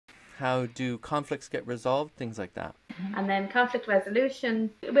How do conflicts get resolved? Things like that. And then conflict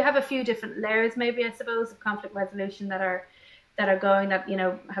resolution. We have a few different layers, maybe, I suppose, of conflict resolution that are going, that, you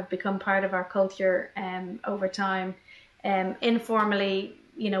know, have become part of our culture over time. Informally,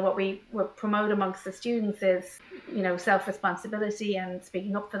 you know, what we promote amongst the students is, you know, self-responsibility and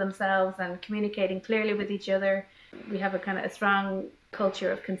speaking up for themselves and communicating clearly with each other. We have a strong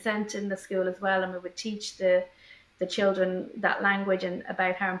culture of consent in the school as well, and we would teach the children that language and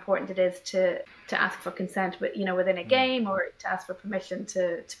about how important it is to ask for consent, with, you know, within a game, or to ask for permission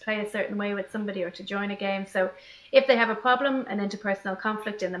to play a certain way with somebody or to join a game. So if they have a problem, an interpersonal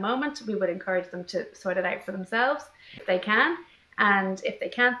conflict in the moment, we would encourage them to sort it out for themselves if they can. And if they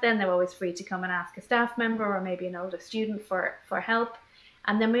can't, then they're always free to come and ask a staff member or maybe an older student for help.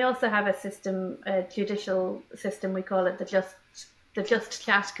 And then we also have a system, a judicial system, we call it the Just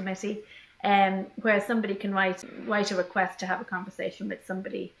Chat Committee, where somebody can write a request to have a conversation with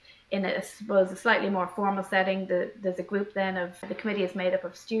somebody in a slightly more formal setting. There's a group then of, the committee is made up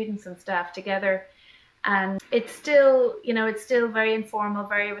of students and staff together, and it's still very informal,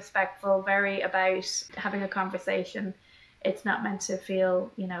 very respectful, very about having a conversation. It's not meant to feel,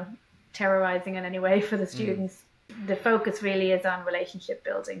 you know, terrorizing in any way for the students. The focus really is on relationship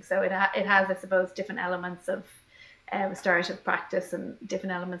building. So it has, I suppose, different elements of restorative practice and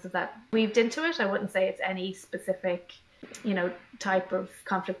different elements of that weaved into it. I wouldn't say it's any specific, you know, type of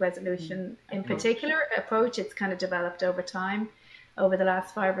conflict resolution in particular approach. It's kind of developed over time, over the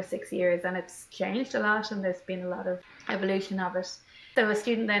last 5 or 6 years, and it's changed a lot, and there's been a lot of evolution of it. So a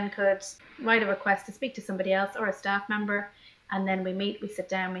student then could write a request to speak to somebody else or a staff member, and then we meet, we sit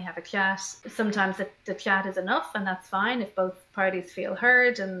down, we have a chat. Sometimes the chat is enough, and that's fine if both parties feel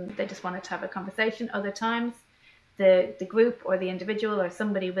heard and they just wanted to have a conversation. Other times the group or the individual or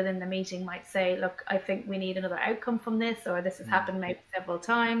somebody within the meeting might say, look, I think we need another outcome from this, or this has happened maybe several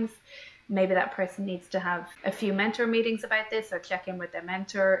times. Maybe that person needs to have a few mentor meetings about this, or check in with their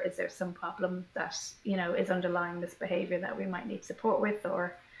mentor. Is there some problem that, you know, is underlying this behavior that we might need support with,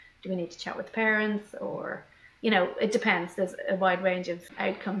 or do we need to chat with parents? Or, you know, it depends. There's a wide range of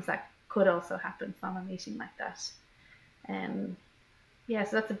outcomes that could also happen from a meeting like that. So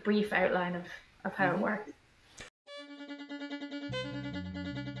that's a brief outline of how it works.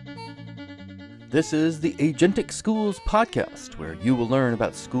 This is the Agentic Schools Podcast, where you will learn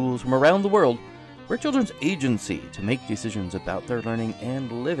about schools from around the world where children's agency to make decisions about their learning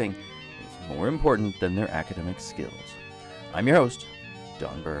and living is more important than their academic skills. I'm your host,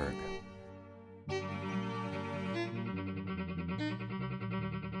 Don Berg.